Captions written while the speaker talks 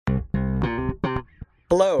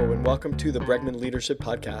Hello, and welcome to the Bregman Leadership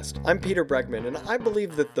Podcast. I'm Peter Bregman, and I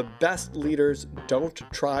believe that the best leaders don't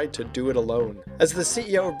try to do it alone. As the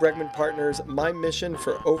CEO of Bregman Partners, my mission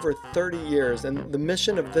for over 30 years, and the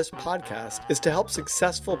mission of this podcast, is to help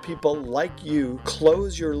successful people like you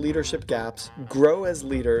close your leadership gaps, grow as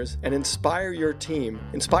leaders, and inspire your team,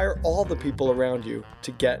 inspire all the people around you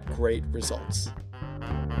to get great results.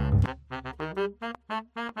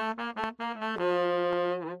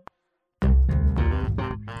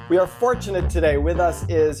 We are fortunate today. With us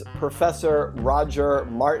is Professor Roger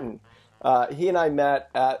Martin. He and I met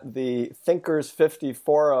at the Thinkers 50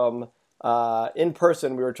 Forum in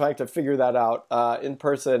person. We were trying to figure that out in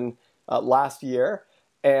person last year.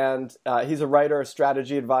 And he's a writer, a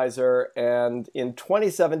strategy advisor. And in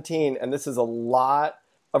 2017, and this is a lot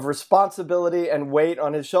of responsibility and weight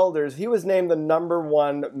on his shoulders, he was named the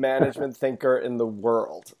 #1 management thinker in the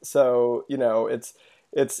world. So, you know, it's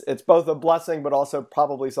both a blessing, but also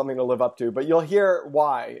probably something to live up to. But you'll hear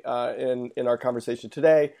why in our conversation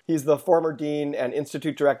today. He's the former dean and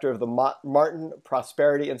institute director of the Martin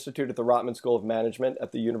Prosperity Institute at the Rotman School of Management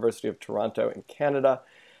at the University of Toronto in Canada.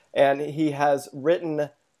 And he has written,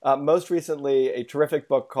 most recently, a terrific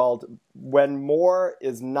book called When More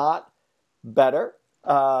Is Not Better,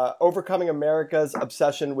 Overcoming America's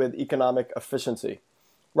Obsession with Economic Efficiency.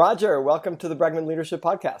 Roger, welcome to the Bregman Leadership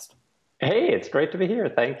Podcast. Hey, it's great to be here.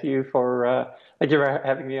 Thank you for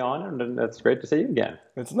having me on, and it's great to see you again.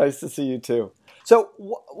 It's nice to see you too. So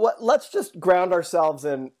let's just ground ourselves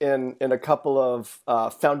in a couple of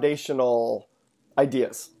foundational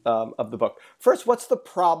ideas of the book. First, what's the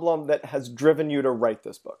problem that has driven you to write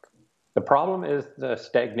this book? The problem is the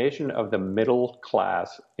stagnation of the middle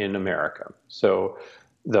class in America. So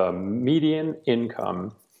the median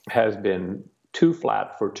income has been too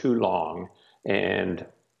flat for too long, and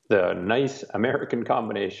the nice American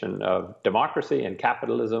combination of democracy and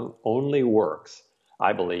capitalism only works,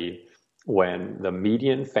 I believe, when the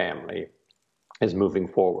median family is moving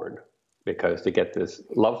forward. Because to get this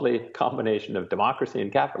lovely combination of democracy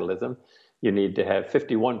and capitalism, you need to have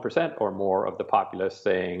 51% or more of the populace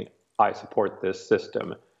saying, I support this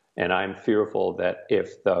system. And I'm fearful that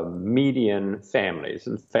if the median families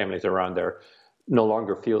and families around there no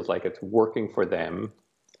longer feels like it's working for them,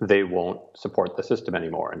 they won't support the system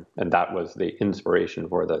anymore. And that was the inspiration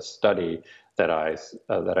for the study that I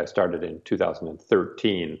started in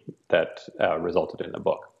 2013 that resulted in the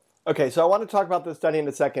book. Okay, so I want to talk about the study in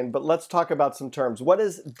a second, but let's talk about some terms. What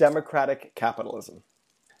is democratic capitalism?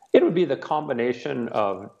 It would be the combination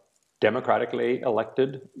of democratically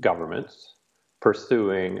elected governments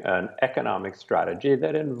pursuing an economic strategy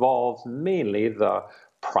that involves mainly the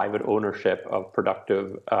private ownership of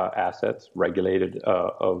productive assets, regulated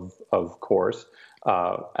of course,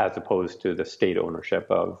 as opposed to the state ownership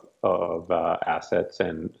of assets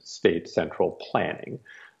and state central planning.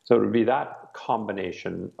 So it would be that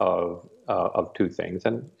combination of two things,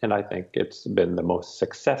 and I think it's been the most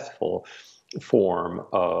successful form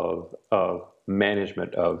of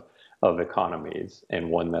management of economies,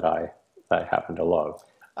 and one that I happen to love.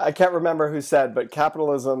 I can't remember who said, but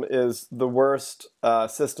capitalism is the worst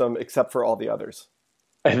system except for all the others.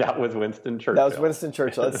 And that was Winston Churchill. That was Winston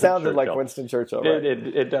Churchill. It sounded like Winston Churchill, right?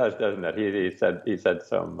 It does, doesn't it? He said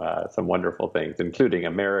some wonderful things, including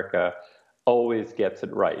America always gets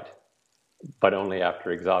it right, but only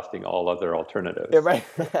after exhausting all other alternatives. Yeah, right.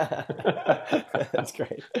 That's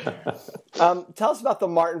great. Tell us about the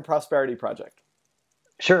Martin Prosperity Project.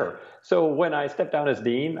 Sure. So when I stepped down as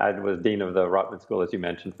dean, I was dean of the Rotman School, as you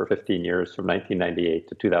mentioned, for 15 years, from 1998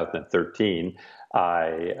 to 2013.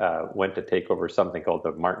 I went to take over something called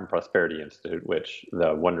the Martin Prosperity Institute, which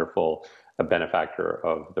the wonderful benefactor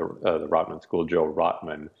of the Rotman School, Joe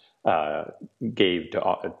Rotman, gave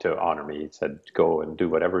to honor me. He said, go and do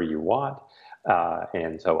whatever you want.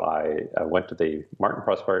 And so I went to the Martin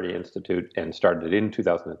Prosperity Institute and started in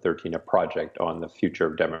 2013 a project on the future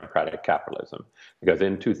of democratic capitalism. Because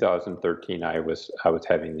in 2013, I was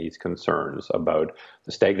having these concerns about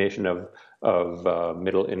the stagnation of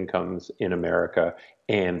middle incomes in America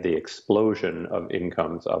and the explosion of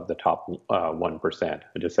incomes of the top 1%.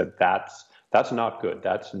 I just said, that's not good.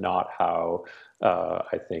 That's not how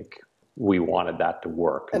I think we wanted that to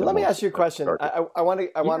work. And let me ask you a question. I don't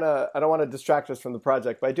want to distract us from the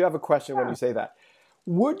project, but I do have a question when you say that.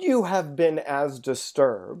 Would you have been as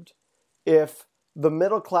disturbed if the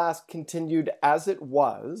middle class continued as it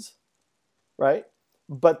was, right?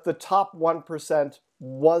 But the top 1%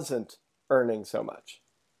 wasn't earning so much?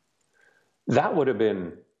 That would have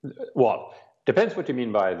been, well, depends what you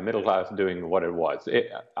mean by the middle class doing what it was.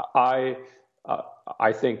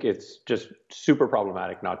 I think it's just super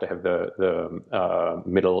problematic not to have the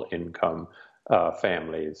middle income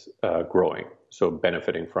families growing, so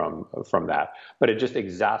benefiting from that. But it just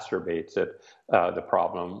exacerbates the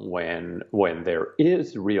problem when there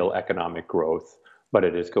is real economic growth, but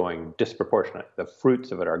it is going disproportionate. The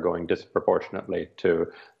fruits of it are going disproportionately to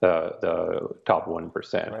the top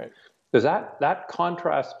 1%. Right. Because that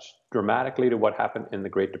contrasts dramatically to what happened in the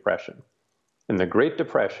Great Depression. In the Great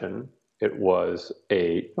Depression, it was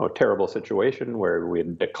a terrible situation where we had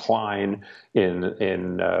a decline in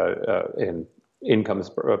incomes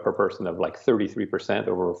per person of like 33%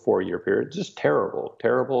 over a 4-year period. Just terrible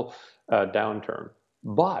downturn.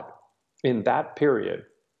 But in that period,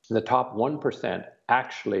 the top 1%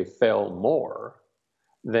 actually fell more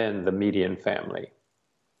than the median family.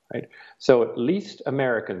 Right? So at least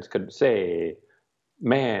Americans could say,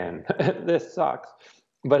 man, this sucks,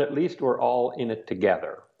 but at least we're all in it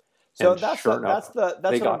together. So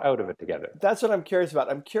they got out of it together. That's what I'm curious about.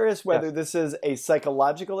 I'm curious whether this is a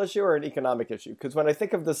psychological issue or an economic issue. Because when I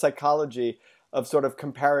think of the psychology of sort of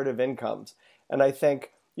comparative incomes, and I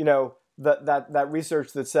think, that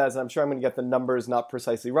research that says, and I'm sure I'm going to get the numbers not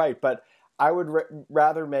precisely right, but I would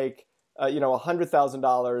rather make,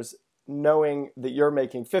 $100,000 knowing that you're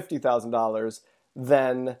making $50,000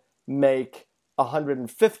 than make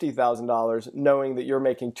 $150,000 knowing that you're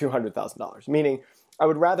making $200,000. Meaning, I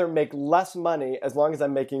would rather make less money as long as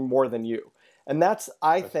I'm making more than you. And that's,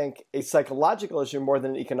 I think, a psychological issue more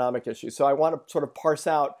than an economic issue. So I want to sort of parse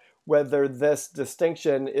out whether this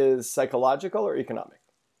distinction is psychological or economic.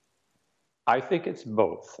 I think it's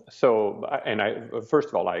both. So, first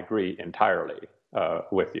of all, I agree entirely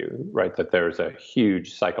with you, right, that there's a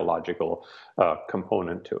huge psychological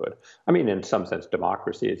component to it. I mean, in some sense,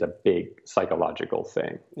 democracy is a big psychological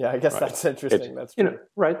thing. Yeah, I guess that's interesting. That's true.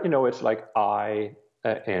 Right. It's like I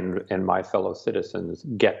and my fellow citizens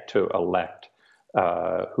get to elect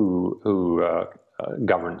who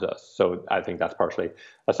governs us. So I think that's partially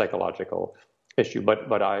a psychological issue.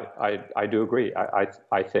 But I do agree.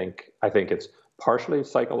 I think it's partially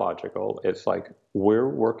psychological. It's like we're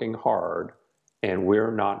working hard and we're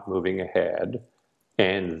not moving ahead,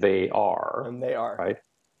 and they are. And they are. Right.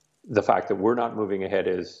 The fact that we're not moving ahead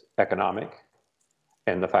is economic.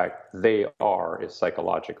 And the fact they are is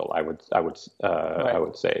psychological. I would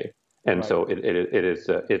say, and so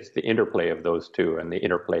it's the interplay of those two, and the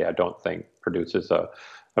interplay I don't think produces a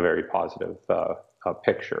very positive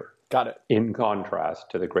picture. Got it. In contrast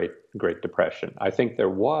to the Great Depression, I think there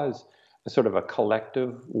was a sort of a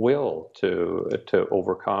collective will to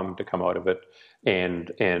overcome, to come out of it,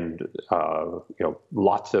 and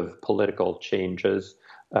lots of political changes,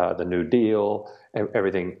 the New Deal,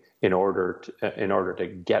 everything in order to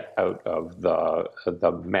get out of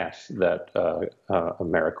the mess that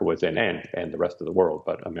America was in, and the rest of the world,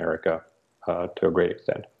 but America to a great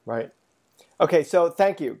extent. Right. Okay, so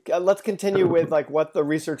thank you. Let's continue with what the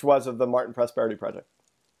research was of the Martin Prosperity Project.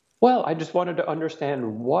 Well, I just wanted to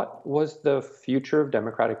understand what was the future of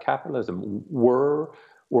democratic capitalism. Were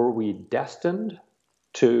we destined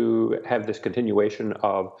to have this continuation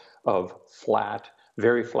of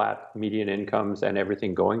very flat median incomes and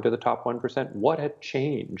everything going to the top 1%? What had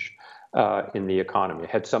changed in the economy?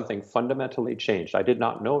 Had something fundamentally changed? I did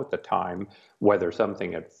not know at the time whether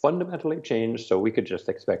something had fundamentally changed, so we could just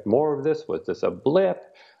expect more of this. Was this a blip?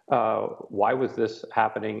 Why was this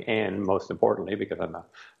happening? And most importantly, because I'm a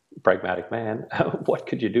pragmatic man, what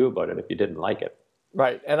could you do about it if you didn't like it?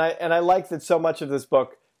 Right. And I like that so much of this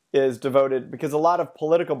book is devoted, because a lot of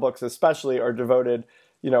political books especially are devoted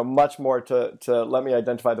much more to let me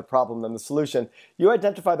identify the problem than the solution. You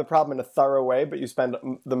identify the problem in a thorough way, but you spend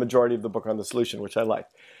the majority of the book on the solution, which I like.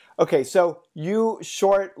 Okay, so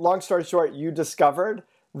long story short, you discovered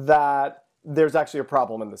that there's actually a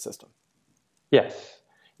problem in the system. Yes,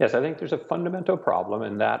 I think there's a fundamental problem,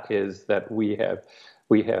 and that is that we have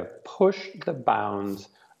pushed the bounds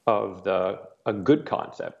of a good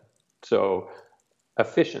concept. So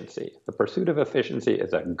efficiency, the pursuit of efficiency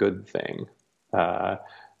is a good thing.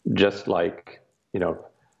 Just like,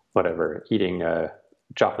 whatever, eating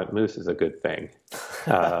chocolate mousse is a good thing.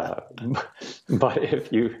 But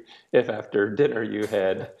if after dinner you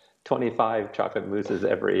had 25 chocolate mousses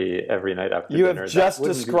every night after dinner. You have just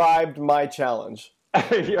described my challenge.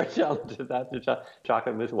 Your challenge is after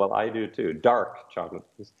chocolate mousse. Well, I do too. Dark chocolate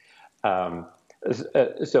mousse.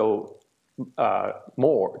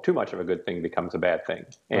 Too much of a good thing becomes a bad thing.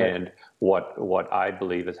 Right. And what I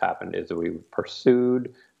believe has happened is that we've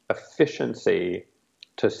pursued efficiency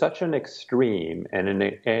to such an extreme and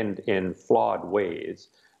in flawed ways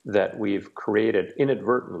that we've created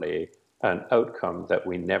inadvertently an outcome that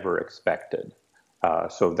we never expected.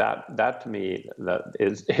 So that to me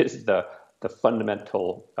is the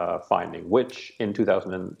fundamental finding, which in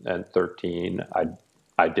 2013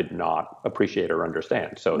 I did not appreciate or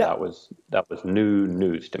understand. So now, that was new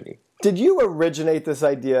news to me. Did you originate this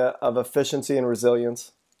idea of efficiency and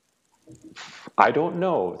resilience? I don't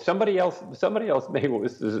know. Somebody else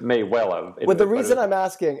may well have. Well, the reason I'm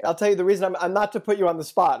asking, I'll tell you the reason I'm not to put you on the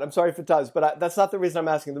spot. I'm sorry if it does, but that's not the reason I'm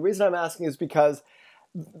asking. The reason I'm asking is because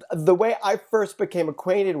the way I first became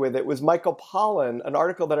acquainted with it was Michael Pollan, an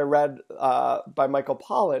article that I read by Michael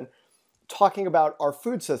Pollan, talking about our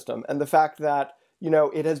food system and the fact that,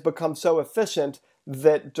 it has become so efficient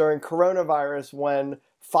that during coronavirus, when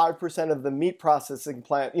 5% of the meat processing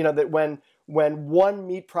plant, that when one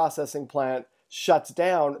meat processing plant shuts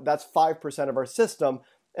down, that's 5% of our system,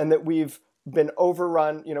 and that we've been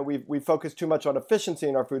overrun. We've focused too much on efficiency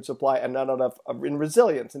in our food supply and not enough in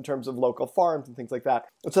resilience in terms of local farms and things like that.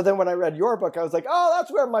 And so then when I read your book, I was like, oh,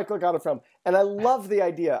 that's where Michael got it from. And I love the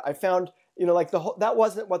idea. I found, that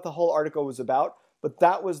wasn't what the whole article was about, but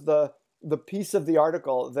that was the piece of the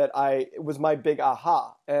article that it was my big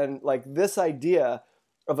aha. And this idea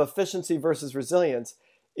of efficiency versus resilience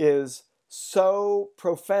is so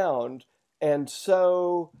profound and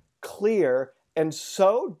so clear and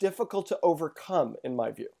so difficult to overcome, in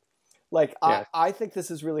my view. Yes. I think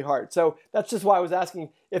this is really hard. So that's just why I was asking.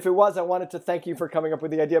 If it was, I wanted to thank you for coming up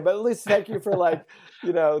with the idea, but at least thank you for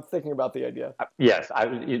thinking about the idea. Yes,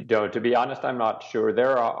 to be honest, I'm not sure.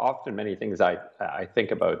 There are often many things I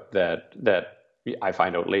think about that I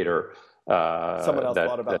find out later. Someone else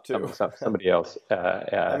thought about too. Somebody else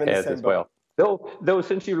has as well. Though,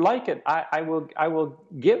 since you like it, I will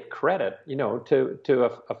give credit,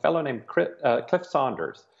 to a fellow named Cliff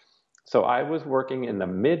Saunders. So I was working in the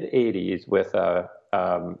mid '80s with a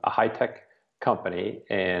high-tech company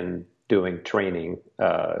and doing training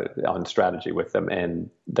on strategy with them. And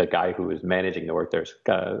the guy who was managing the work, there's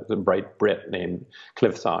a bright Brit named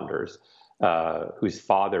Cliff Saunders, whose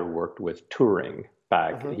father worked with Turing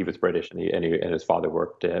back. Mm-hmm. He was British, and his father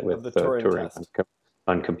worked with Turing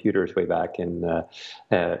on computers way back during the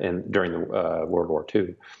World War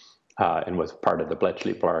II, and was part of the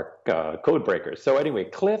Bletchley-Park code breakers. So anyway,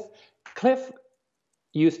 Cliff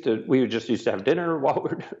we just used to have dinner while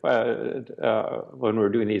when we were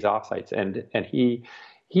doing these offsites, and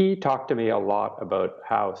he talked to me a lot about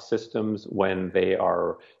how systems, when they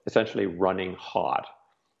are essentially running hot,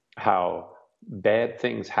 how bad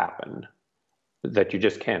things happen that you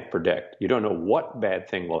just can't predict. You don't know what bad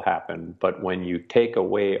thing will happen, but when you take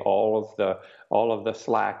away all of the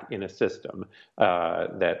slack in a system,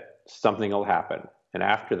 that something will happen. And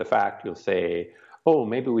after the fact, you'll say, oh,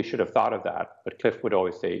 maybe we should have thought of that. But Cliff would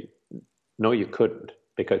always say, no, you couldn't,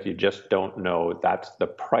 because you just don't know. That's the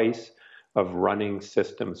price of running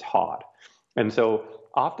systems hot. And so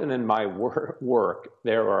often in my work,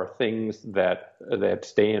 there are things that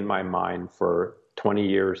stay in my mind for 20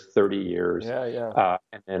 years, 30 years. Yeah.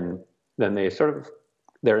 And then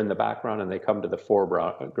they're in the background and they come to the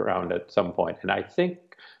foreground at some point. And I think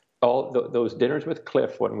all those dinners with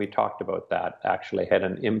Cliff, when we talked about that, actually had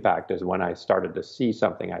an impact. Is when I started to see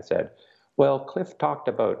something. I said, well, Cliff talked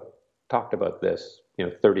about this,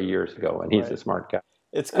 30 years ago, and he's a smart guy.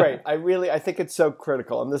 It's great. I think it's so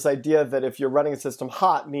critical. And this idea that if you're running a system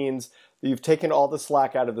hot means that you've taken all the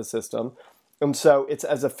slack out of the system. And so it's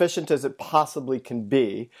as efficient as it possibly can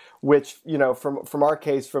be, which, from our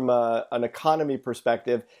case, from an economy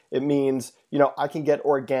perspective, it means, I can get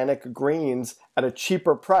organic greens at a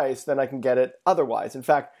cheaper price than I can get it otherwise. In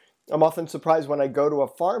fact, I'm often surprised when I go to a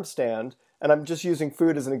farm stand, and I'm just using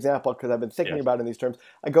food as an example because I've been thinking about it in these terms.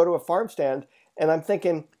 I go to a farm stand and I'm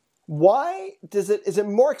thinking, why is it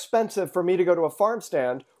more expensive for me to go to a farm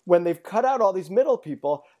stand when they've cut out all these middle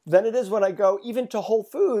people than it is when I go even to Whole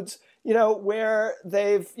Foods, where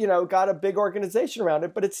they've, got a big organization around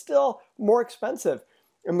it, but it's still more expensive.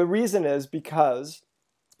 And the reason is because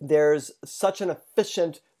there's such an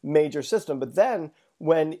efficient major system. But then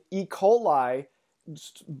when E. coli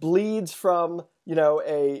bleeds from,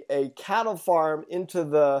 a cattle farm into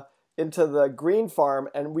the green farm,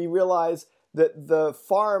 and we realize that the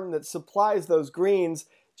farm that supplies those greens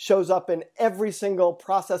shows up in every single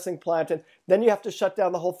processing plant, and then you have to shut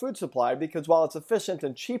down the whole food supply because while it's efficient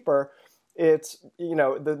and cheaper, it's,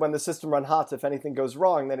 when the system runs hot, if anything goes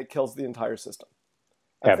wrong, then it kills the entire system.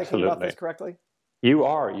 I'm thinking about this correctly? You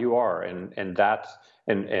are, and that's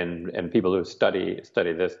and people who study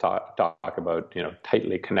this talk about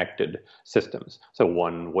tightly connected systems. So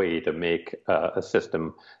one way to make a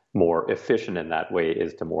system more efficient in that way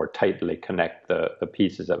is to more tightly connect the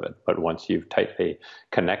pieces of it. But once you've tightly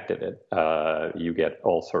connected it, you get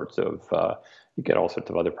all sorts of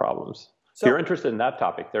other problems. So, if you're interested in that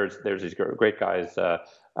topic, there's these great guys.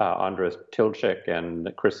 Andres Tilcik and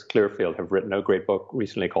Chris Clearfield have written a great book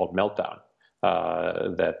recently called Meltdown.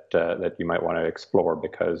 That you might want to explore,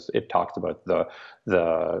 because it talks about the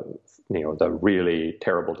really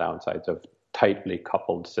terrible downsides of tightly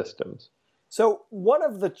coupled systems. So one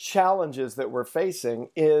of the challenges that we're facing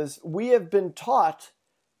is we have been taught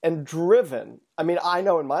and driven, I mean, I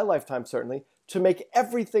know in my lifetime certainly, to make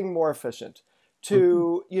everything more efficient,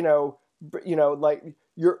 to, like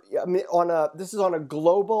this is on a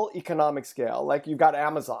global economic scale. Like you've got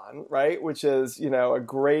Amazon, right? Which is, a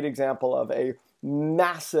great example of a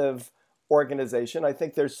massive organization. I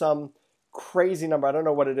think there's some crazy number. I don't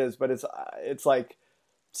know what it is, but it's like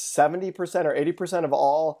 70% or 80% of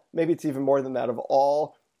all, maybe it's even more than that, of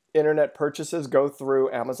all internet purchases go through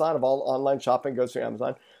Amazon, of all online shopping goes through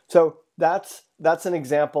Amazon. So that's an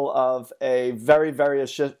example of a very, very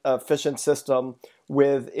efficient system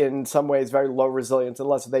with, in some ways, very low resilience,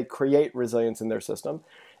 unless they create resilience in their system.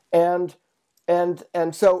 And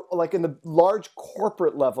so, like in the large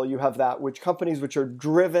corporate level, you have that, which companies which are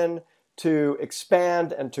driven to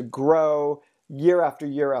expand and to grow year after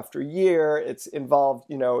year after year. It's involved,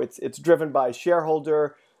 it's driven by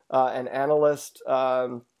shareholder and analyst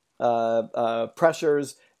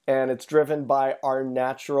pressures, and it's driven by our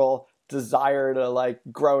natural desire to like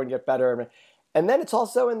grow and get better. And then it's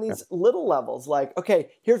also in these little levels, like,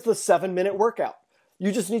 okay, here's the 7-minute workout.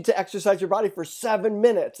 You just need to exercise your body for 7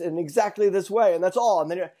 minutes in exactly this way, and that's all. And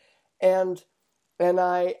then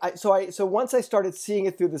so once I started seeing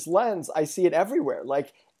it through this lens, I see it everywhere.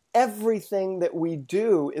 Like everything that we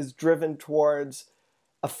do is driven towards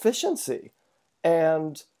efficiency,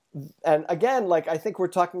 and again, like I think we're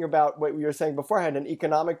talking about what we were saying beforehand, an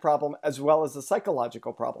economic problem as well as a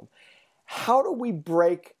psychological problem. How do we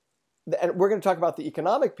break? And we're going to talk about the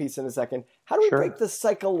economic piece in a second. How do we break the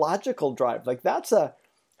psychological drive? Like how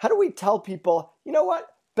do we tell people, you know what?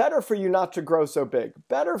 Better for you not to grow so big.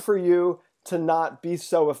 Better for you to not be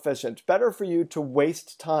so efficient. Better for you to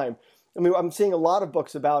waste time. I mean, I'm seeing a lot of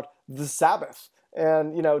books about the Sabbath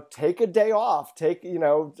and, take a day off, take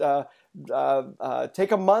a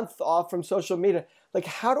month off from social media. Like,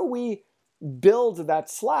 how do we build that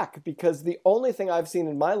slack? Because the only thing I've seen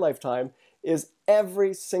in my lifetime is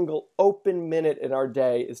every single open minute in our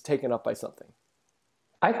day is taken up by something.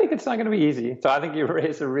 I think it's not going to be easy. So I think you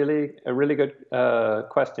raised a really good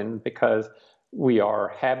question, because we are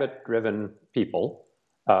habit-driven people.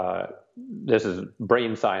 This is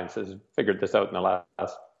brain science has figured this out in the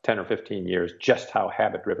last 10 or 15 years, just how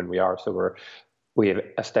habit-driven we are. So we have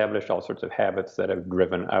established all sorts of habits that have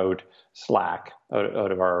driven out slack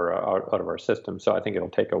out of our system. So I think it'll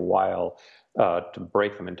take a while to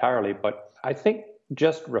break them entirely. But I think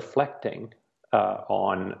just reflecting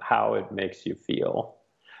on how it makes you feel,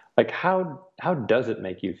 like how does it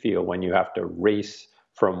make you feel when you have to race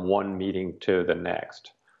from one meeting to the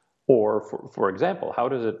next? Or for example, how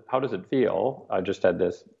does it feel? I just had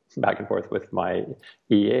this back and forth with my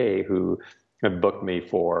EA, who had booked me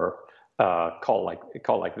for a call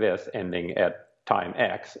like this ending at time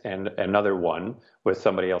X, and another one with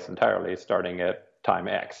somebody else entirely starting at time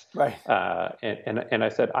X. Right. And I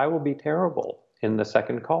said, I will be terrible in the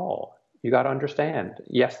second call. You got to understand.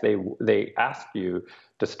 Yes, they asked you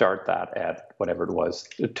to start that at whatever it was,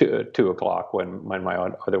 2 o'clock when my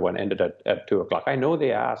other one ended at 2 o'clock. I know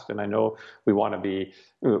they asked, and I know we want to be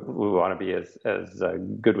as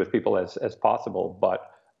good with people as possible,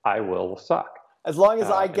 but I will suck. As long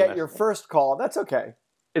as I get your first call, that's okay.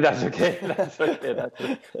 That's okay. That's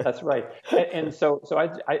okay. That's right. And so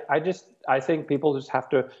I think people just have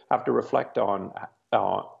to reflect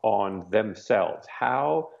on themselves.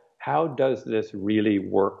 How does this really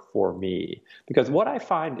work for me? Because what I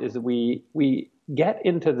find is that we get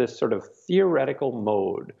into this sort of theoretical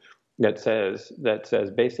mode that says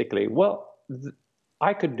basically, well,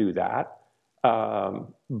 I could do that,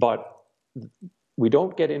 but we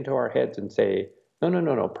don't get into our heads and say,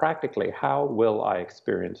 no. Practically, how will I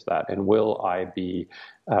experience that, and will I be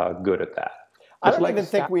good at that? I don't even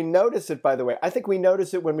think we notice it, by the way. I think we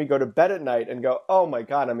notice it when we go to bed at night and go, oh my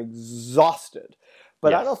God, I'm exhausted.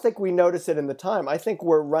 But yes. I don't think we notice it in the time. I think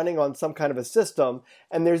we're running on some kind of a system,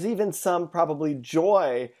 and there's even some probably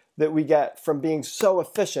joy that we get from being so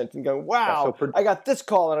efficient and going, wow, I got this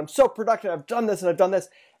call and I'm so productive. I've done this and I've done this.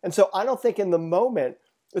 And so I don't think in the moment,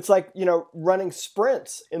 it's like, running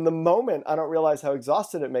sprints. In the moment, I don't realize how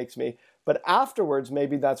exhausted it makes me. But afterwards,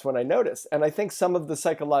 maybe that's when I notice. And I think some of the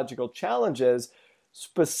psychological challenges,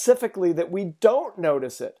 specifically that we don't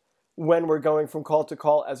notice it when we're going from call to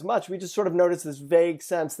call as much. We just sort of notice this vague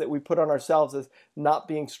sense that we put on ourselves as not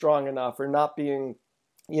being strong enough or not being,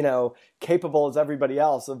 capable as everybody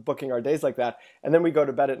else of booking our days like that. And then we go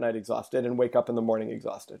to bed at night exhausted and wake up in the morning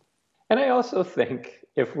exhausted. And I also think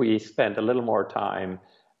if we spend a little more time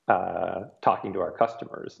talking to our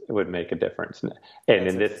customers, it would make a difference. And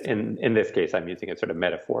in this case, I'm using it sort of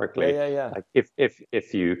metaphorically. Yeah. Like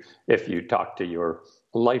if you talk to your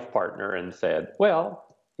life partner and said, well,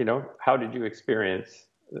 how did you experience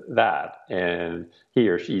that? And he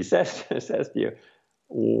or she says to you,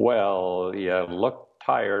 well, you look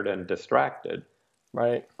tired and distracted.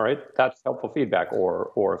 Right. That's helpful feedback.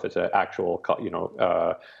 Or if it's an actual,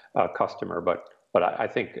 customer. But I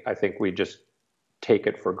think we just take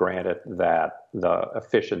it for granted that the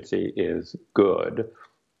efficiency is good,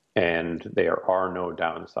 and there are no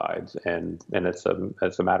downsides, and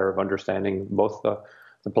it's a matter of understanding both the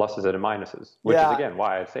pluses and the minuses, which is again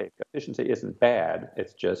why I say efficiency isn't bad.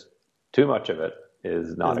 It's just too much of it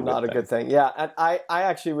is not a good thing. Yeah, and I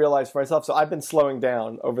actually realized for myself. So I've been slowing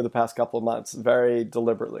down over the past couple of months very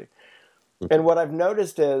deliberately, and what I've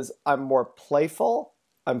noticed is I'm more playful,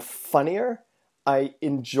 I'm funnier, I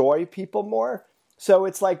enjoy people more. So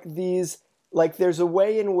it's like there's a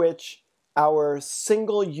way in which our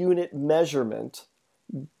single unit measurement,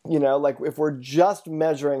 like if we're just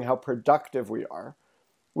measuring how productive we are,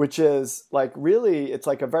 which is like really, it's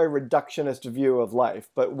like a very reductionist view of life,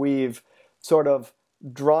 but we've sort of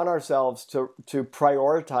drawn ourselves to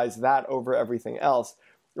prioritize that over everything else,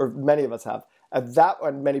 or many of us have.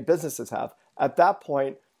 And many businesses have. At that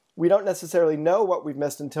point, we don't necessarily know what we've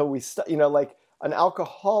missed until we, like an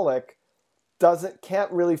alcoholic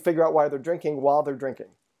can't really figure out why they're drinking while they're drinking.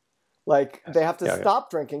 Like they have to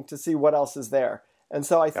stop drinking to see what else is there. And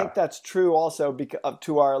so I think that's true also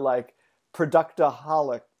to our like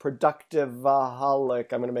productivaholic.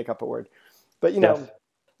 I'm going to make up a word, but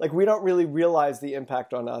like we don't really realize the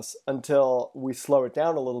impact on us until we slow it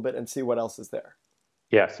down a little bit and see what else is there.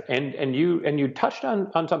 Yes, and you touched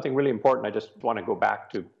on something really important. I just want to go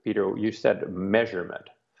back to, Peter. You said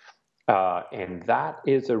measurement, and that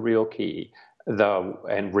is a real key.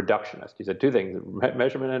 And reductionist. You said two things: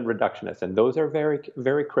 measurement and reductionist, and those are very,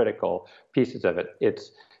 very critical pieces of it.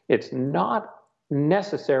 It's not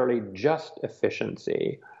necessarily just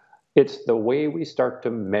efficiency; it's the way we start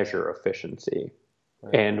to measure efficiency,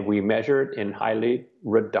 and we measure it in highly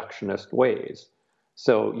reductionist ways.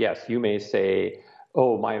 So yes, you may say,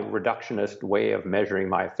 "Oh, my reductionist way of measuring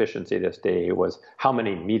my efficiency this day was how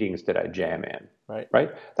many meetings did I jam in?"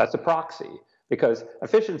 Right? That's a proxy. Because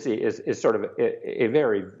efficiency is sort of a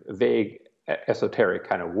very vague, esoteric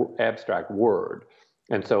kind of abstract word.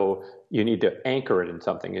 And so you need to anchor it in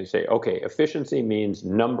something and say, okay, efficiency means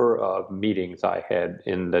number of meetings I had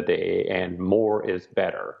in the day, and more is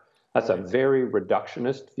better. That's a very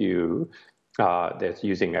reductionist view that's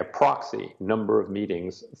using a proxy, number of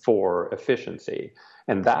meetings, for efficiency.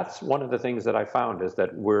 And that's one of the things that I found is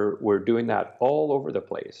that we're doing that all over the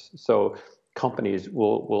place. So companies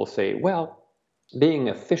will say, well, being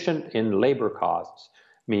efficient in labor costs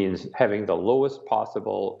means having the lowest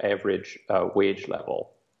possible average wage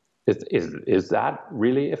level. Is that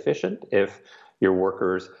really efficient if your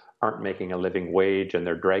workers aren't making a living wage and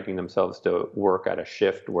they're dragging themselves to work at a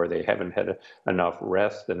shift where they haven't had enough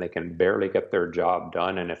rest and they can barely get their job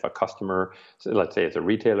done? And if a customer, let's say it's a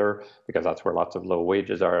retailer, because that's where lots of low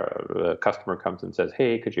wages are, a customer comes and says,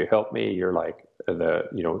 "Hey, could you help me?" You're like,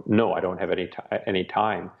 "No, I don't have any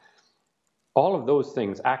time." All of those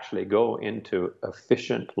things actually go into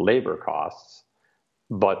efficient labor costs,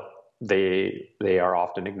 but they are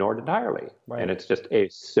often ignored entirely. And it's just a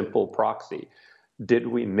simple proxy. Did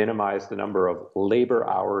we minimize the number of labor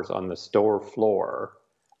hours on the store floor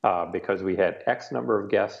because we had X number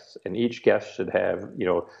of guests, and each guest should have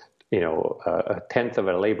a tenth of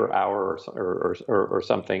a labor hour or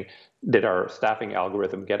something? Did our staffing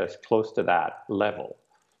algorithm get us close to that level?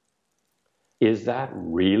 Is that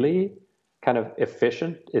really kind of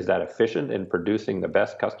efficient? Is that efficient in producing the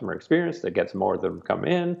best customer experience that gets more of them come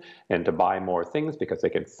in and to buy more things because they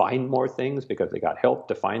can find more things because they got help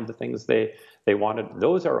to find the things they wanted?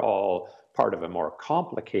 Those are all part of a more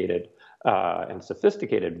complicated and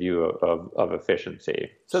sophisticated view of efficiency.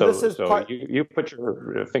 So this is you put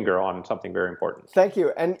your finger on something very important. Thank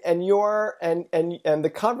you. And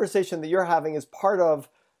the conversation that you're having is part of,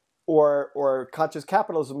 or conscious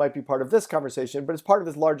capitalism might be part of this conversation, but it's part of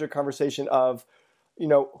this larger conversation of,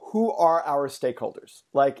 who are our stakeholders?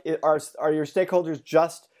 Like, are your stakeholders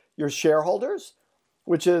just your shareholders,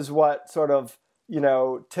 which is what sort of,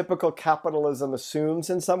 typical capitalism assumes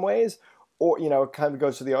in some ways, or, it kind of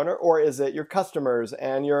goes to the owner, or is it your customers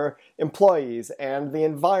and your employees and the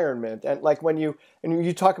environment? And like when you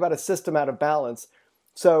talk about a system out of balance,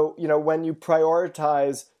 so, when you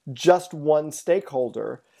prioritize just one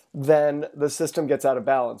stakeholder, then the system gets out of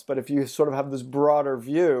balance. But if you sort of have this broader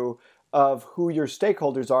view of who your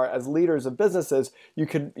stakeholders are as leaders of businesses,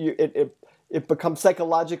 it becomes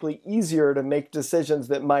psychologically easier to make decisions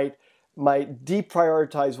that might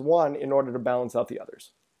deprioritize one in order to balance out the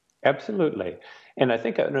others. Absolutely. And I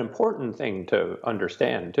think an important thing to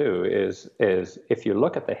understand too is if you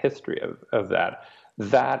look at the history of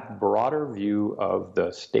that broader view of the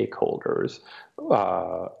stakeholders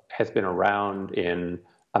has been around in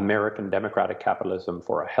American democratic capitalism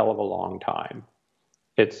for a hell of a long time.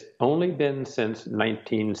 It's only been since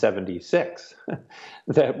 1976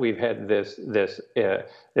 that we've had this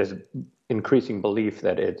increasing belief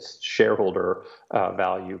that it's shareholder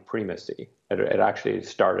value primacy. It actually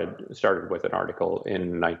started with an article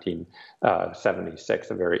in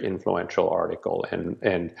 1976, a very influential article,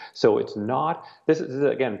 and so it's not. This is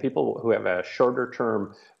again, people who have a shorter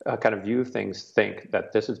term kind of view of things think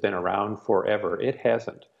that this has been around forever. It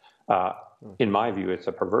hasn't. In my view, it's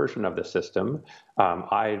a perversion of the system.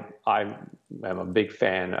 I am a big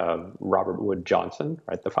fan of Robert Wood Johnson,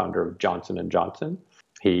 right, the founder of Johnson & Johnson.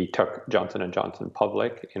 He took Johnson & Johnson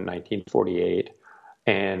public in 1948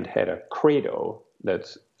 and had a credo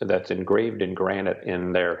that's engraved in granite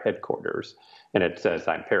in their headquarters. And it says,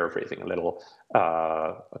 I'm paraphrasing a little,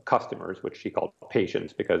 customers, which he called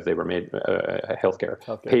patients because they were made healthcare.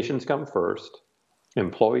 Okay. Patients come first,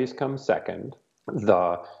 employees come second,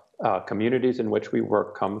 the communities in which we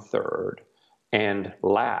work come third, and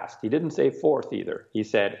last, he didn't say fourth either, he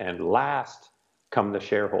said, and last come the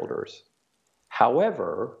shareholders.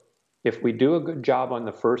 However, if we do a good job on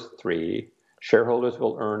the first three, shareholders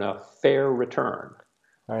will earn a fair return.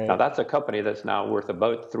 Right. Now, that's a company that's now worth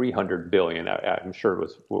about $300 billion. I'm sure it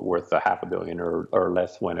was worth $500 million or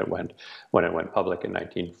less when it went public in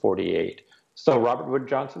 1948. So Robert Wood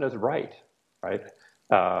Johnson is right?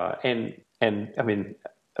 And I mean,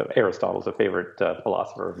 Aristotle's a favorite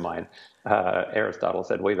philosopher of mine. Aristotle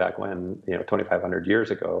said way back when, 2,500 years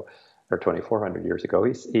ago or 2,400 years ago,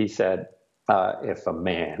 he said, if a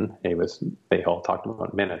man, they all talked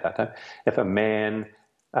about men at that time, if a man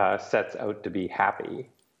sets out to be happy,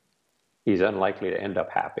 he's unlikely to end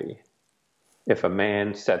up happy. If a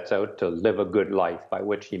man sets out to live a good life, by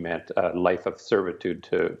which he meant a life of servitude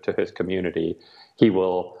to his community, he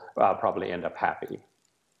will probably end up happy.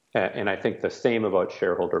 And I think the same about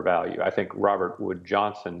shareholder value. I think Robert Wood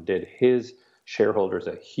Johnson did his shareholders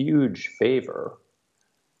a huge favor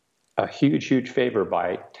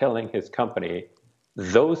by telling his company,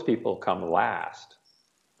 those people come last.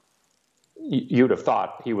 You'd have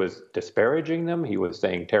thought he was disparaging them. He was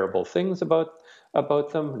saying terrible things about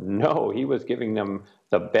them. No, he was giving them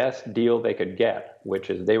the best deal they could get, which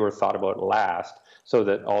is they were thought about last, so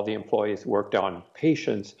that all the employees worked on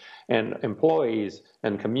patients and employees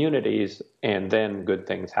and communities, and then good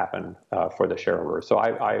things happen for the shareholders. So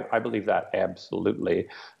I believe that absolutely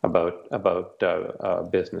about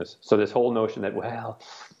business. So this whole notion that, well,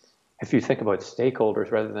 if you think about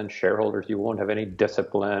stakeholders rather than shareholders, you won't have any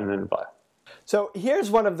discipline and blah. So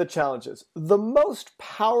here's one of the challenges. The most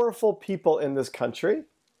powerful people in this country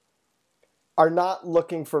are not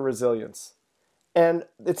looking for resilience. And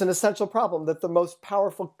it's an essential problem that the most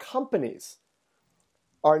powerful companies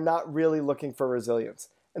are not really looking for resilience.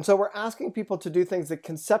 And so we're asking people to do things that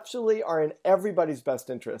conceptually are in everybody's best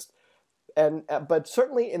interest. But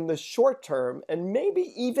certainly in the short term, and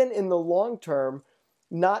maybe even in the long term,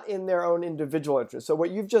 not in their own individual interest. So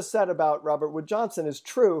what you've just said about Robert Wood Johnson is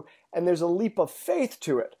true, and there's a leap of faith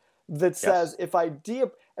to it that says, yes, if I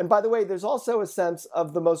and by the way, there's also a sense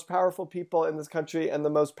of the most powerful people in this country and the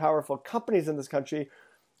most powerful companies in this country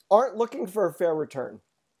aren't looking for a fair return.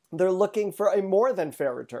 They're looking for a more than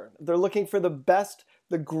fair return. They're looking for the best,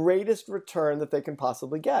 the greatest return that they can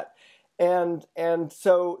possibly get. And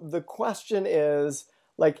so the question is,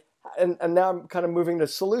 like, and now I'm kind of moving to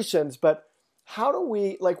solutions, but how do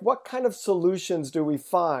we, like, what kind of solutions do we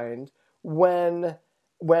find when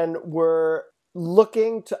we're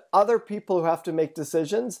looking to other people who have to make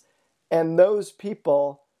decisions, and those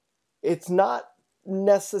people, it's not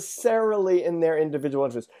necessarily in their individual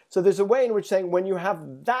interest? So there's a way in which saying when you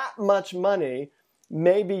have that much money,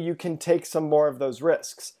 maybe you can take some more of those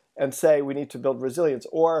risks. and say we need to build resilience?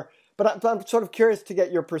 But I'm sort of curious to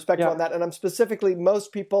get your perspective on that. And I'm specifically,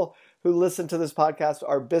 most people who listen to this podcast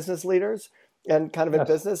are business leaders and kind of in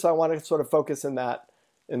business. So I want to sort of focus in that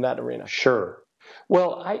arena. Sure.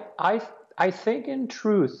 Well, I think in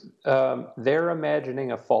truth, they're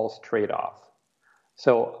imagining a false trade-off.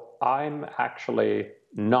 So I'm actually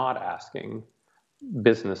not asking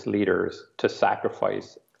business leaders to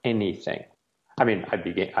sacrifice anything. I mean, I'd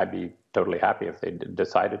be totally happy if they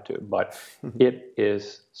decided to, but it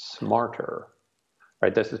is smarter,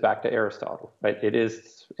 right? This is back to Aristotle, right? It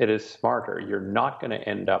is smarter. You're not going to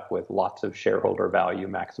end up with lots of shareholder value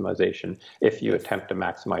maximization if you attempt to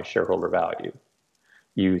maximize shareholder value.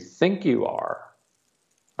 You think you are,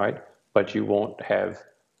 right? But you won't have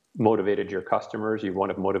motivated your customers, you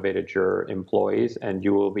won't have motivated your employees, and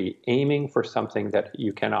you will be aiming for something that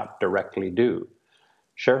you cannot directly do.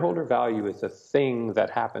 Shareholder value is a thing that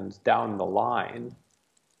happens down the line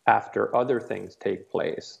after other things take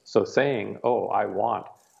place. So saying, "Oh, I want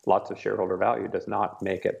lots of shareholder value," does not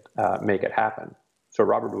make it happen. So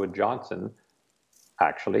Robert Wood Johnson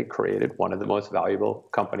actually created one of the most valuable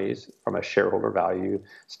companies from a shareholder value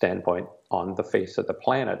standpoint on the face of the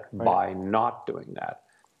planet by not doing that.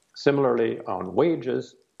 Similarly, on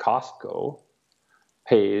wages, Costco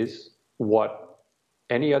pays what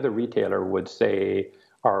any other retailer would say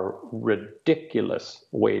are ridiculous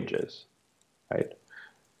wages, right?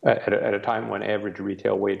 At a time when average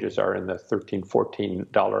retail wages are in the $13,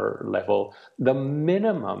 $14 level, the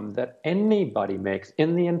minimum that anybody makes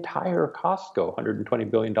in the entire Costco,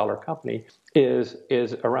 $120 billion company, is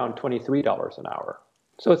around $23 an hour.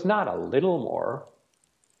 So it's not a little more.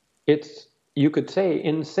 It's, you could say,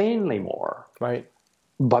 insanely more. Right.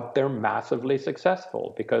 But they're massively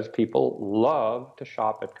successful because people love to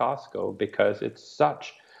shop at Costco because it's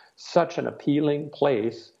such an appealing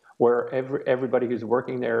place where everybody who's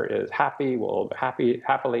working there is happy, will happily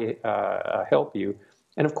help you.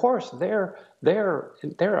 And of course, they're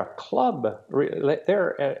a club,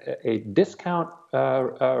 they're a discount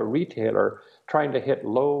retailer trying to hit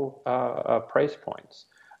low price points.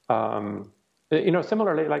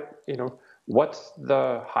 Similarly, what's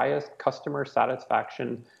the highest customer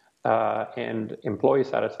satisfaction and employee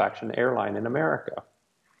satisfaction airline in America?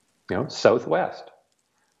 Southwest.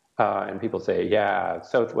 And people say, yeah,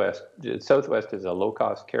 Southwest is a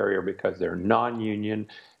low-cost carrier because they're non-union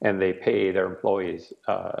and they pay their employees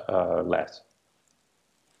less.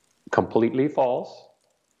 Completely false.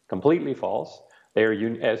 Completely false. They are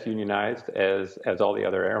as unionized as all the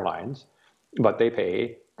other airlines, but they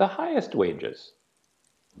pay the highest wages.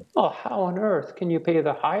 Oh, how on earth can you pay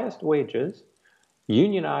the highest wages,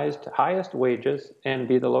 unionized highest wages, and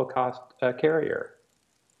be the low-cost carrier?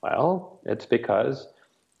 Well, it's because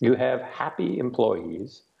you have happy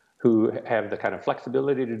employees who have the kind of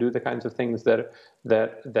flexibility to do the kinds of things that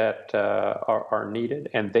are needed,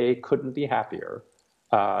 and they couldn't be happier.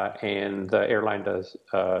 And the airline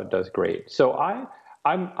does great. So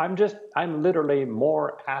I'm literally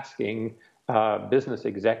more asking business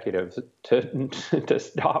executives to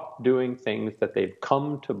stop doing things that they've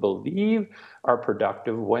come to believe are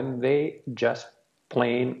productive when they just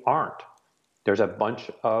plain aren't. There's a bunch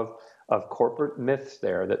of corporate myths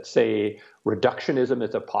there that say reductionism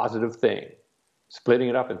is a positive thing. Splitting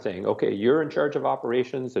it up and saying, okay, you're in charge of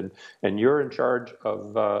operations and you're in charge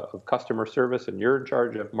of customer service and you're in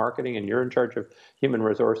charge of marketing and you're in charge of human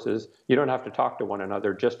resources. You don't have to talk to one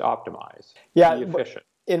another, just optimize. Be efficient.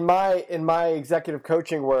 In my executive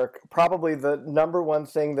coaching work, probably the number one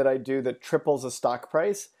thing that I do that triples a stock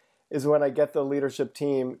price is when I get the leadership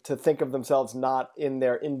team to think of themselves not in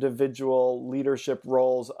their individual leadership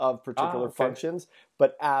roles of particular functions,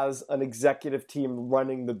 but as an executive team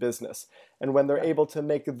running the business. And when they're able to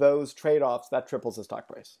make those trade-offs, that triples the stock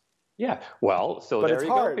price. Yeah, well, so there you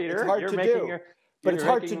go, Peter. It's hard to do. But it's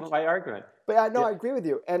hard to my argument. But I agree with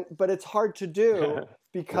you. But it's hard to do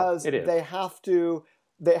because they have to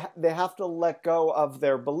let go of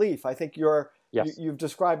their belief. I think you've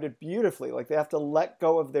described it beautifully. Like they have to let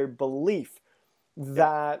go of their belief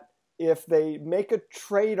that if they make a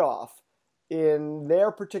trade-off in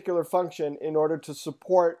their particular function in order to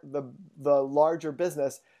support the larger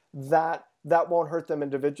business, that won't hurt them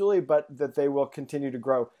individually, but that they will continue to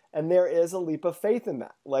grow. And there is a leap of faith in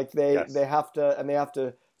that. Like they have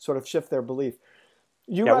to sort of shift their belief.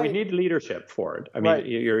 We need leadership for it. I mean,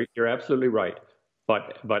 you're absolutely right.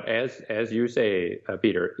 But as you say,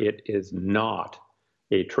 Peter, it is not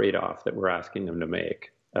a trade-off that we're asking them to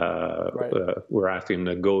make. We're asking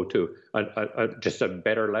them to go to just a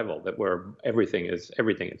better level, that where everything is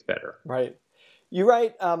better. Right. You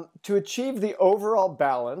write, to achieve the overall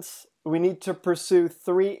balance we need to pursue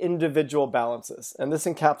three individual balances. And this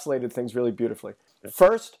encapsulated things really beautifully.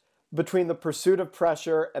 First, between the pursuit of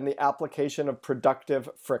pressure and the application of productive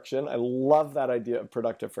friction. I love that idea of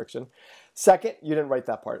productive friction. Second, you didn't write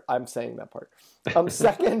that part. I'm saying that part.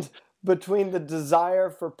 Second, between the desire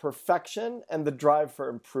for perfection and the drive for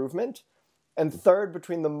improvement. And third,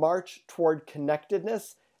 between the march toward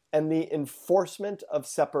connectedness and the enforcement of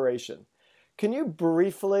separation. Can you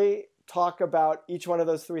briefly talk about each one of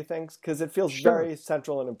those three things? Because it feels very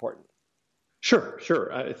central and important. Sure.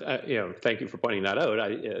 Thank you for pointing that out.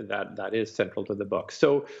 That is central to the book.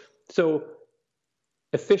 So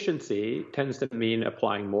efficiency tends to mean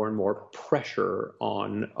applying more and more pressure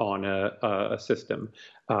on a system.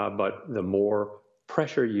 But the more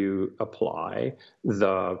pressure you apply,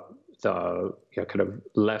 the kind of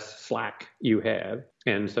less slack you have.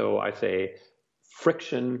 And so I say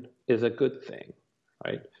friction is a good thing,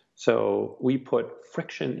 right? So we put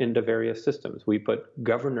friction into various systems. We put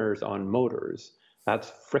governors on motors.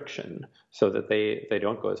 That's friction, so that they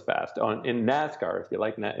don't go as fast. In NASCAR, if you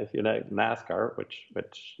like NASCAR,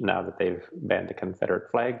 which now that they've banned the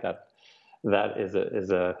Confederate flag, that is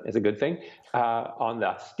a good thing. On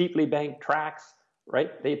the steeply banked tracks,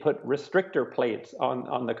 right? They put restrictor plates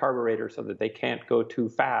on the carburetor so that they can't go too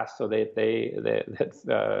fast, so that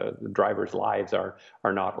the drivers' lives are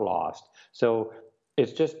not lost. So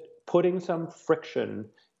it's just putting some friction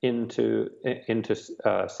into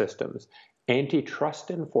systems.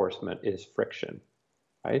 Antitrust enforcement is friction,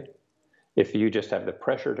 right? If you just have the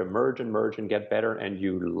pressure to merge and get better, and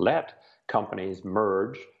you let companies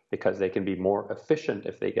merge because they can be more efficient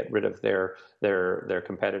if they get rid of their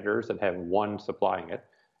competitors and have one supplying it.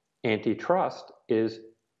 Antitrust is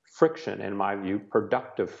friction, in my view,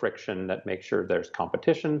 productive friction that makes sure there's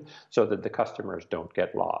competition so that the customers don't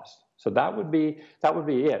get lost. So that would be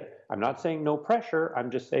it. I'm not saying no pressure. I'm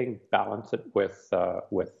just saying balance it with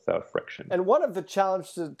friction. And one of the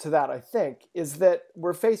challenges to that, I think, is that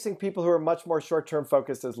we're facing people who are much more short-term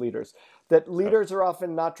focused as leaders. That leaders are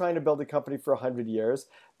often not trying to build a company for 100 years.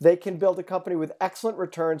 They can build a company with excellent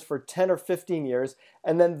returns for 10 or 15 years,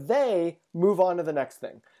 and then they move on to the next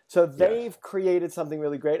thing. So they've created something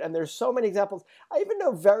really great. And there's so many examples. I even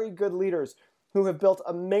know very good leaders who have built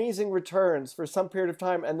amazing returns for some period of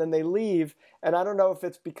time, and then they leave. And I don't know if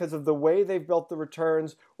it's because of the way they've built the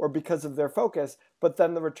returns or because of their focus, but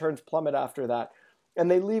then the returns plummet after that. And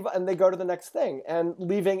they leave and they go to the next thing, and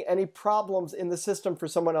leaving any problems in the system for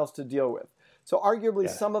someone else to deal with. So arguably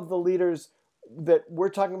some of the leaders that we're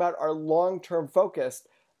talking about are long-term focused.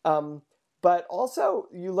 But also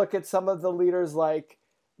you look at some of the leaders like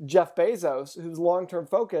Jeff Bezos, who's long-term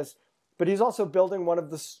focused, but he's also building one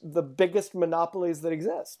of the biggest monopolies that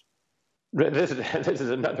exist. This is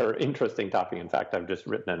another interesting topic. In fact, I've just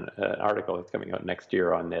written an article that's coming out next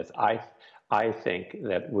year on this. I think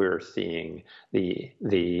that we're seeing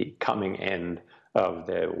the coming end of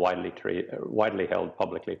the widely held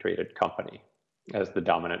publicly traded company as the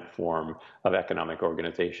dominant form of economic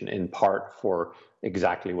organization, in part for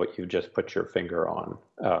exactly what you just put your finger on,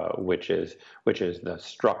 which is the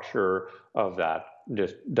structure of that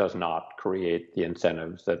just does not create the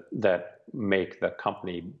incentives that make the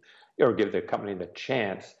company or give the company the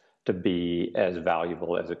chance to be as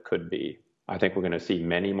valuable as it could be. I think we're going to see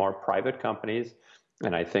many more private companies,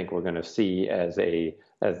 and I think we're going to see as the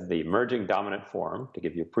emerging dominant form, to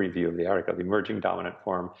give you a preview of the article, the emerging dominant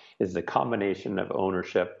form is the combination of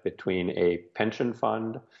ownership between a pension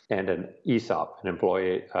fund and an ESOP, an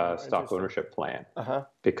employee stock ownership plan.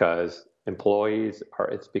 Because employees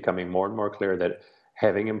it's becoming more and more clear that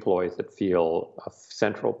having employees that feel a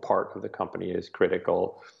central part of the company is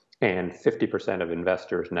critical. And 50% of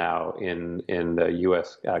investors now in the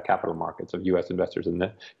U.S. Capital markets, of U.S. investors in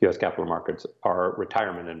the U.S. capital markets, are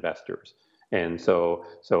retirement investors. And so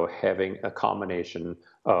having a combination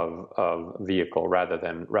of vehicle rather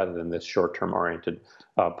than this short-term oriented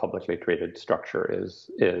publicly traded structure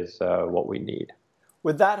is what we need.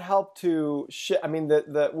 Would that help to I mean,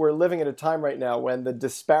 we're living at a time right now when the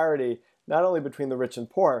disparity, not only between the rich and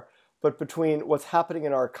poor, but between what's happening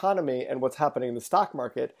in our economy and what's happening in the stock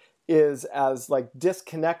market is as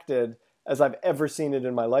disconnected as I've ever seen it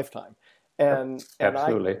in my lifetime. And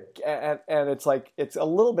absolutely. And it's it's a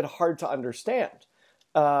little bit hard to understand.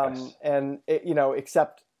 And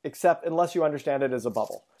except unless you understand it as a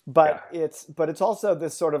bubble. But it's also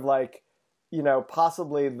this sort of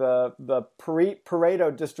possibly the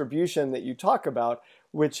Pareto distribution that you talk about,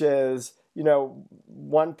 which is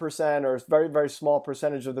 1% or a very, very small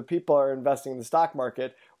percentage of the people are investing in the stock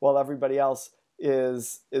market, while everybody else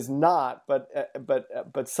is not,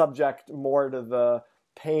 but subject more to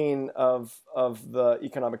pain of the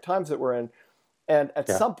economic times that we're in. And at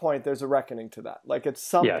some point, there's a reckoning to that. Like at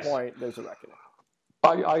some point, there's a reckoning.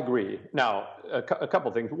 I agree. Now, a couple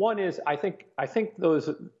of things. One is I think those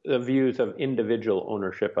views of individual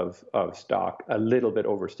ownership of stock a little bit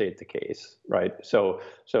overstate the case, right? So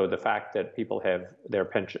the fact that people have their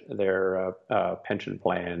pension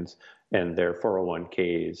plans and their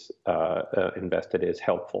 401ks invested is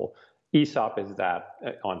helpful. ESOP is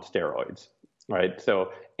that on steroids. Right.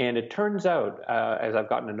 So, and it turns out, as I've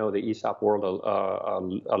gotten to know the ESOP world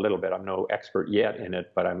a little bit, I'm no expert yet in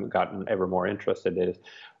it, but I've gotten ever more interested in it,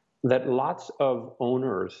 that lots of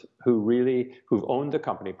owners who've owned the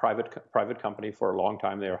company, private company for a long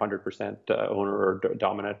time, they're 100% owner or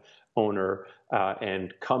dominant owner,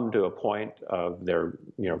 and come to a point of their,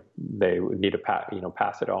 they need to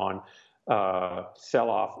pass it on, sell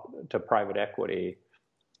off to private equity.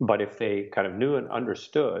 But if they kind of knew and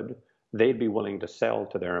understood, they'd be willing to sell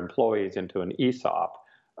to their employees into an ESOP,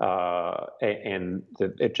 and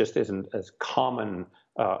it just isn't as common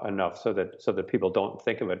enough so that people don't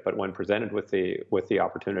think of it. But when presented with the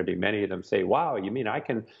opportunity, many of them say, "Wow, you mean I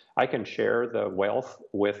can share the wealth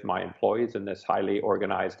with my employees in this highly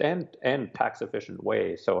organized and tax efficient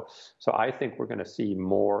way?" So I think we're going to see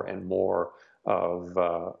more and more of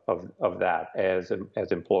that as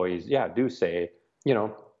employees, do say,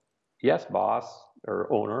 "Yes, boss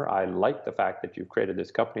or owner, I like the fact that you've created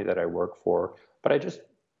this company that I work for, but I just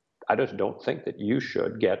don't think that you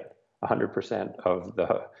should get 100% of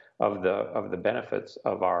the benefits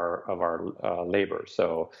of our labor."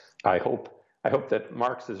 So I hope that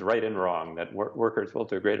Marx is right and wrong, that workers will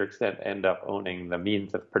to a greater extent end up owning the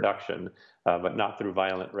means of production, but not through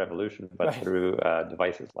violent revolution, but through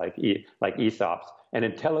devices like ESOPs and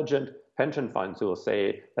intelligent pension funds who will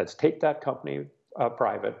say, "Let's take that company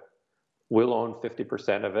private. We'll own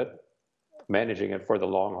 50% of it, managing it for the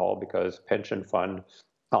long haul because pension fund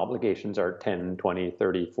obligations are 10, 20,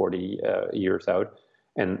 30, 40 years out,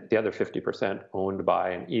 and the other 50% owned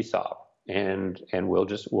by an ESOP. And we'll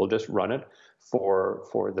just run it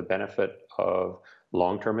for the benefit of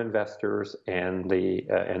long-term investors and the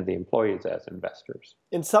employees as investors."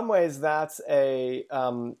 In some ways, that's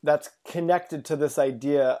connected to this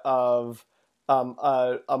idea of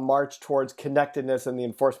a march towards connectedness and the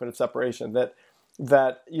enforcement of separation. That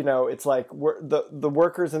it's like the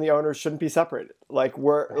workers and the owners shouldn't be separated. Like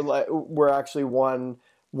we're actually one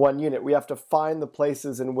unit. We have to find the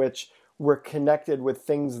places in which we're connected with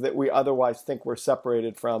things that we otherwise think we're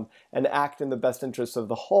separated from, and act in the best interests of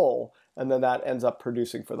the whole, and then that ends up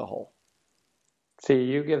producing for the whole. See,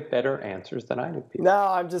 you give better answers than I do, Peter. No,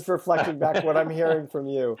 I'm just reflecting back what I'm hearing from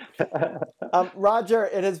you. Roger,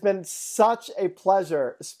 it has been such a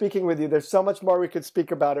pleasure speaking with you. There's so much more we could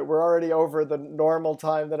speak about it. We're already over the normal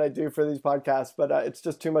time that I do for these podcasts, but it's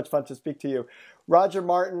just too much fun to speak to you. Roger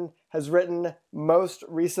Martin has written most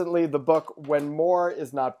recently the book When More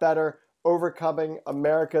Is Not Better: Overcoming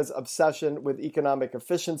America's Obsession with Economic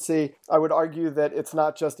Efficiency. I would argue that it's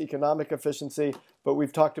not just economic efficiency, but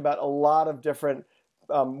we've talked about a lot of different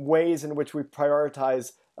ways in which we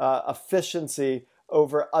prioritize efficiency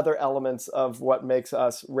over other elements of what makes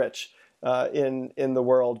us rich in the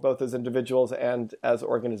world, both as individuals and as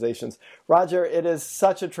organizations. Roger, it is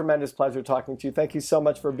such a tremendous pleasure talking to you. Thank you so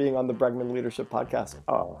much for being on the Bregman Leadership Podcast.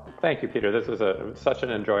 Oh, thank you, Peter. This was such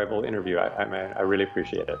an enjoyable interview. I really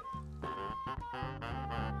appreciate it.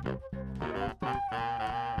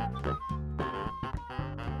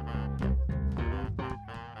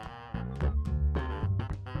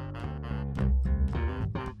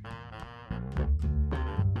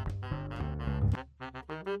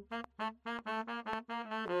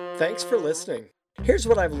 Thanks for listening. Here's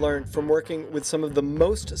what I've learned from working with some of the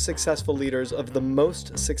most successful leaders of the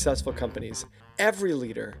most successful companies. Every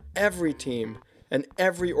leader, every team, and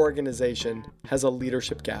every organization has a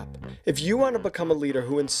leadership gap. If you want to become a leader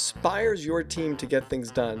who inspires your team to get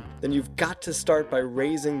things done, then you've got to start by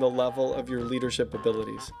raising the level of your leadership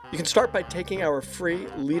abilities. You can start by taking our free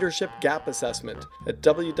leadership gap assessment at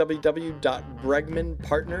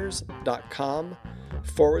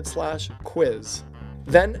www.bregmanpartners.com/quiz.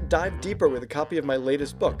 Then dive deeper with a copy of my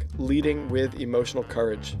latest book, Leading with Emotional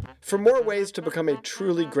Courage. For more ways to become a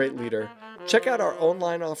truly great leader, check out our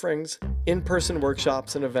online offerings, in-person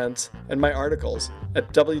workshops and events, and my articles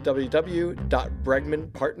at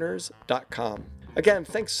www.bregmanpartners.com. Again,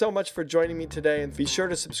 thanks so much for joining me today, and be sure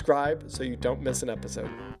to subscribe so you don't miss an episode.